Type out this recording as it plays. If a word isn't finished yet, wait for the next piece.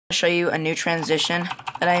show you a new transition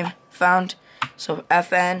that I found. So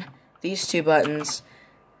FN, these two buttons,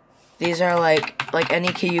 these are like any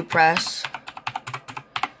key you press,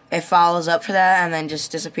 it follows up for that and then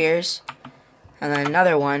just disappears. And then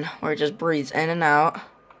another one where it just breathes in and out.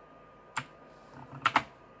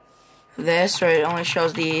 This where it only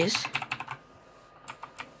shows these.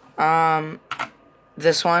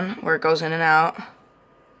 This one where it goes in and out.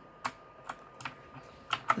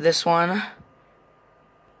 This one.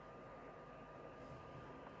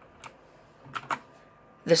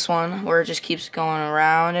 This one where it just keeps going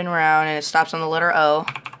around and around and it stops on the letter O.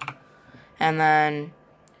 And then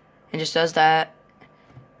it just does that.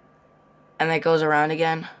 And then it goes around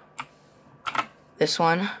again. This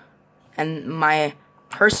one. And my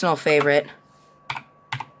personal favorite,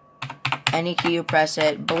 any key you press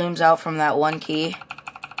it, blooms out from that one key.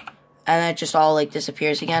 And then it just all like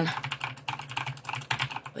disappears again.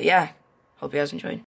 But yeah, hope you guys enjoyed.